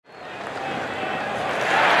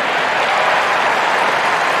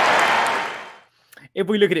If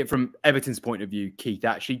we look at it from Everton's point of view, Keith,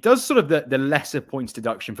 actually, does sort of the lesser points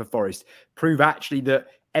deduction for Forest prove actually that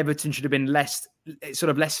Everton should have been less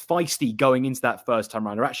feisty going into that first time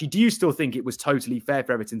round? Or actually, do you still think it was totally fair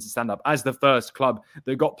for Everton to stand up as the first club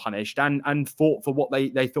that got punished and fought for what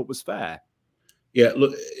they thought was fair? Yeah,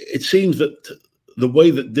 look, it seems that the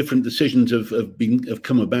way that different decisions have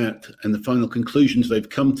come about and the final conclusions they've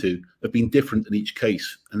come to have been different in each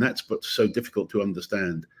case, and that's what's so difficult to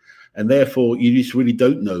understand. And therefore, you just really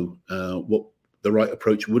don't know what the right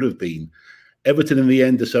approach would have been. Everton, in the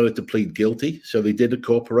end, decided to plead guilty, so they did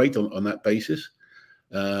cooperate on that basis.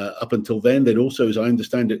 Up until then, they'd also, as I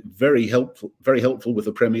understand it, very helpful with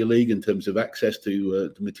the Premier League in terms of access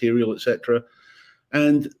to material, etc.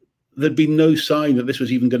 And there'd been no sign that this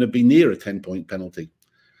was even going to be near a 10-point penalty.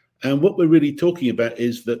 And what we're really talking about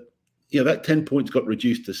is that, that 10 points got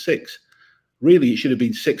reduced to 6. Really, it should have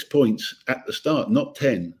been 6 points at the start, not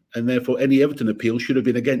 10. And therefore, any Everton appeal should have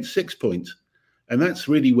been against 6 points. And that's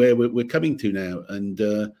really where we're coming to now. And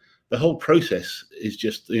the whole process is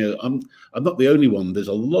just, I'm not the only one. There's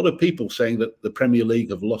a lot of people saying that the Premier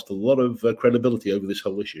League have lost a lot of credibility over this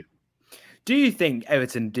whole issue. Do you think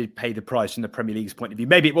Everton did pay the price from the Premier League's point of view?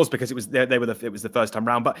 Maybe it was because it was the first time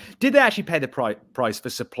round, but did they actually pay the price for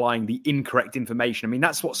supplying the incorrect information? I mean,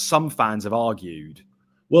 that's what some fans have argued.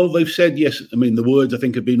 Well, they've said yes. I mean, the words I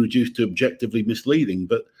think have been reduced to objectively misleading.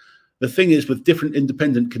 But the thing is, with different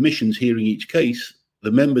independent commissions hearing each case,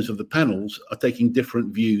 the members of the panels are taking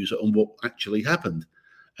different views on what actually happened.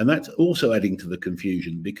 And that's also adding to the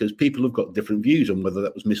confusion because people have got different views on whether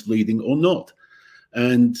that was misleading or not.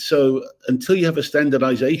 And so until you have a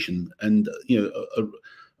standardization and,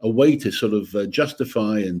 a way to sort of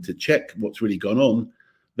justify and to check what's really gone on,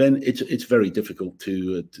 then it's very difficult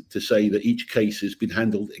to say that each case has been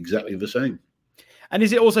handled exactly the same. And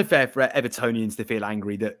is it also fair for Evertonians to feel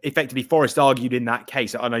angry that effectively Forest argued in that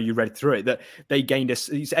case, I know you read through it, that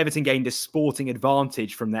Everton gained a sporting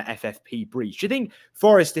advantage from their FFP breach? Do you think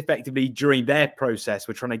Forest effectively during their process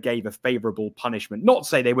were trying to give a favourable punishment? Not to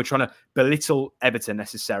say they were trying to belittle Everton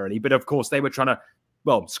necessarily, but of course they were trying to,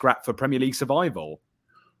 scrap for Premier League survival.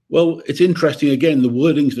 Well, it's interesting, again, the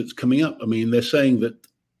wordings that's coming up. I mean, they're saying that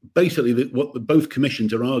basically what both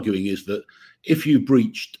commissions are arguing is that if you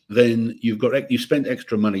breached, then you spent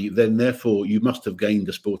extra money, then therefore you must have gained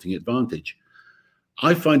a sporting advantage.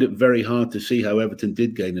 I find it very hard to see how Everton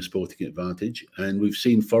did gain a sporting advantage, and we've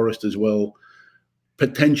seen Forest as well.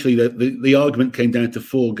 Potentially, the argument came down to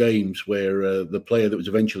 4 games where the player that was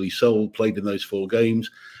eventually sold played in those 4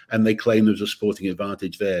 games, and they claim there was a sporting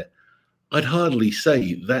advantage there. I'd hardly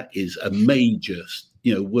say that is a major,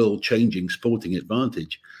 world-changing sporting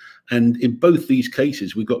advantage. And in both these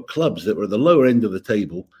cases, we've got clubs that were at the lower end of the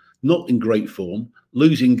table, not in great form,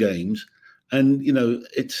 losing games. And,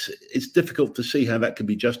 it's difficult to see how that can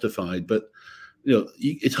be justified. But,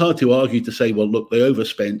 it's hard to argue to say, well, look, they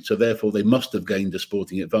overspent, so therefore they must have gained a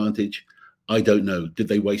sporting advantage. I don't know. Did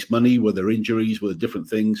they waste money? Were there injuries? Were there different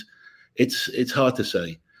things? It's hard to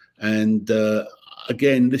say. And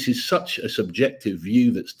again, this is such a subjective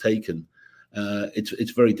view that's taken.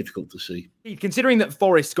 It's very difficult to see. Considering that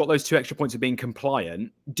Forest got those 2 extra points of being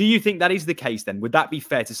compliant, do you think that is the case then? Would that be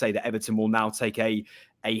fair to say that Everton will now take a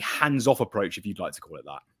hands-off approach, if you'd like to call it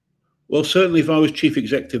that? Well, certainly if I was chief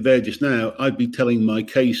executive there just now, I'd be telling my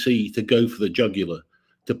KC to go for the jugular,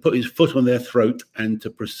 to put his foot on their throat and to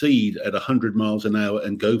proceed at 100 miles an hour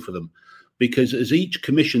and go for them. Because as each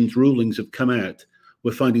commission's rulings have come out,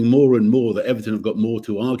 we're finding more and more that Everton have got more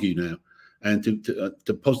to argue now and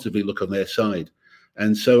to positively look on their side.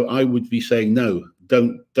 And so I would be saying, no,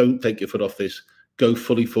 don't take your foot off this. Go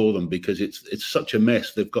fully for them, because it's such a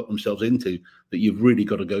mess they've got themselves into that you've really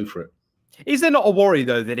got to go for it. Is there not a worry,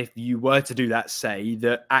 though, that if you were to do that, say,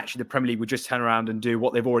 that actually the Premier League would just turn around and do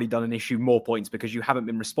what they've already done and issue more points because you haven't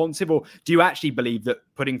been responsive? Or do you actually believe that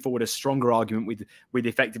putting forward a stronger argument with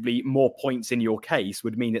effectively more points in your case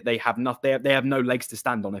would mean that they have no legs to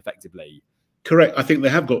stand on effectively? Correct. I think they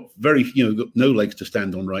have got got no legs to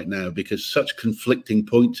stand on right now because such conflicting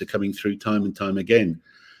points are coming through time and time again.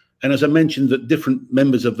 And as I mentioned, that different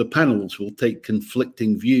members of the panels will take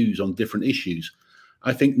conflicting views on different issues.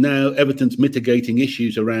 I think now Everton's mitigating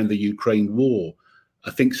issues around the Ukraine war. I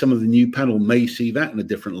think some of the new panel may see that in a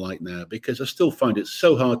different light now, because I still find it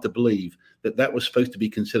so hard to believe that that was supposed to be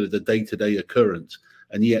considered a day-to-day occurrence.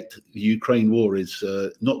 And yet the Ukraine war is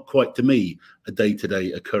not quite, to me, a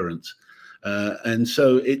day-to-day occurrence. And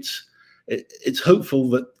so it's hopeful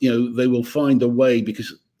that, they will find a way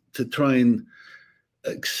to try and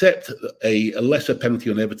accept a lesser penalty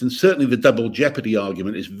on Everton. Certainly the double jeopardy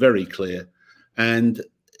argument is very clear. And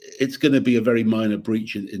it's going to be a very minor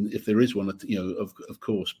breach if there is one, of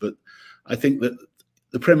course. But I think that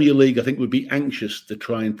the Premier League, I think, would be anxious to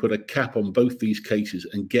try and put a cap on both these cases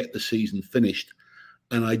and get the season finished.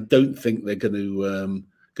 And I don't think they're going to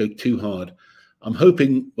go too hard. I'm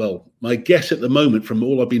hoping, well, my guess at the moment from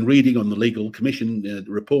all I've been reading on the legal commission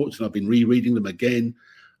reports, and I've been rereading them again,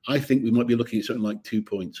 I think we might be looking at something like 2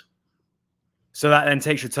 points. So that then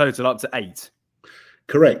takes your total up to 8.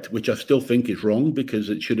 Correct, which I still think is wrong, because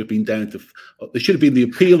it should have been down to, there should have been the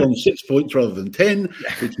appeal on 6 points rather than 10,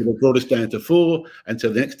 which would have brought us down to 4, and so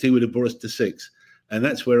the next 2 would have brought us to 6. And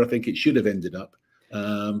that's where I think it should have ended up.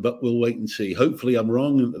 But we'll wait and see. Hopefully I'm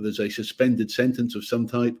wrong and there's a suspended sentence of some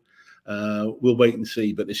type. We'll wait and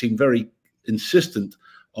see. But they seem very insistent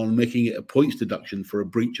on making it a points deduction for a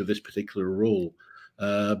breach of this particular rule.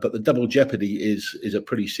 But the double jeopardy is a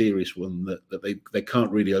pretty serious one that they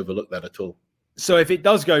can't really overlook that at all. So if it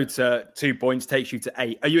does go to 2 points, takes you to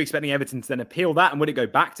 8, are you expecting Everton to then appeal that? And would it go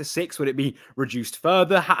back to 6? Would it be reduced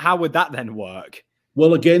further? How would that then work?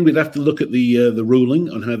 Well, again, we'd have to look at the ruling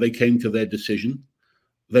on how they came to their decision.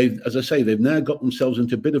 As I say, they've now got themselves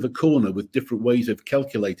into a bit of a corner with different ways they've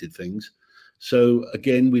calculated things. So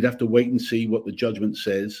again, we'd have to wait and see what the judgment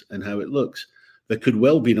says and how it looks. There could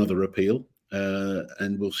well be another appeal,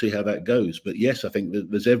 and we'll see how that goes. But yes, I think that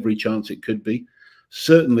there's every chance it could be.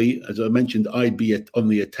 Certainly, as I mentioned, I'd be on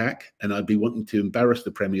the attack and I'd be wanting to embarrass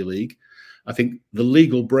the Premier League. I think the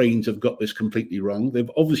legal brains have got this completely wrong. They've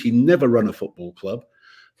obviously never run a football club.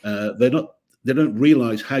 They don't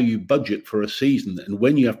realise how you budget for a season and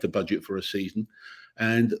when you have to budget for a season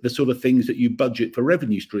and the sort of things that you budget for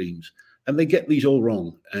revenue streams. And they get these all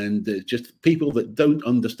wrong. And just people that don't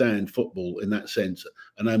understand football in that sense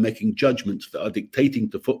and are making judgments that are dictating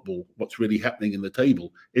to football what's really happening in the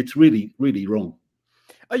table. It's really, really wrong.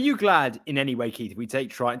 Are you glad in any way, Keith, if we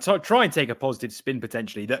try and take a positive spin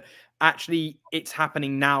potentially, that actually it's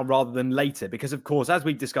happening now rather than later? Because, of course, as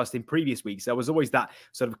we've discussed in previous weeks, there was always that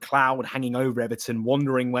sort of cloud hanging over Everton,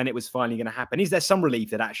 wondering when it was finally going to happen. Is there some relief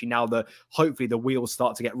that actually now hopefully the wheels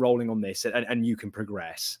start to get rolling on this and you can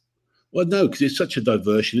progress? Well, no, because it's such a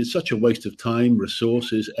diversion. It's such a waste of time,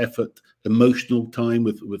 resources, effort, emotional time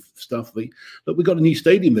with stuff. Look, we've got a new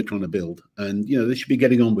stadium they're trying to build, and they should be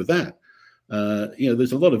getting on with that.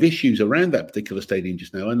 There's a lot of issues around that particular stadium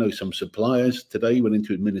just now. I know some suppliers today went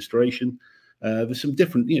into administration. There's some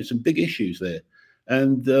different, some big issues there.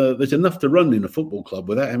 And there's enough to run in a football club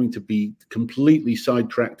without having to be completely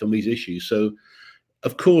sidetracked on these issues. So,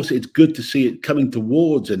 of course, it's good to see it coming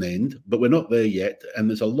towards an end, but we're not there yet. And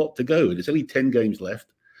there's a lot to go. There's only 10 games left.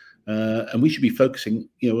 And we should be focusing,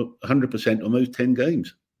 100% on those 10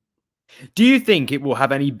 games. Do you think it will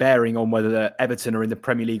have any bearing on whether Everton are in the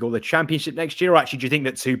Premier League or the Championship next year? Or actually, do you think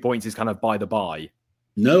that 2 points is kind of by the by?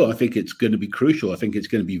 No, I think it's going to be crucial. I think it's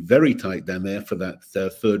going to be very tight down there for that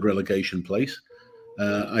third relegation place.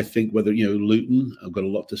 I think whether, Luton, I've got a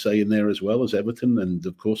lot to say in there as well as Everton and,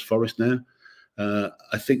 of course, Forest now.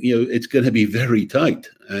 I think, it's going to be very tight.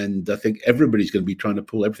 And I think everybody's going to be trying to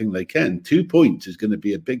pull everything they can. 2 points is going to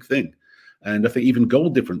be a big thing. And I think even goal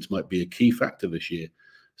difference might be a key factor this year.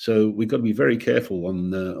 So we've got to be very careful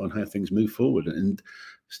on how things move forward. And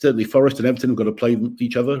certainly Forest and Everton have got to play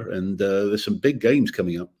each other. And there's some big games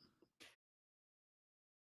coming up.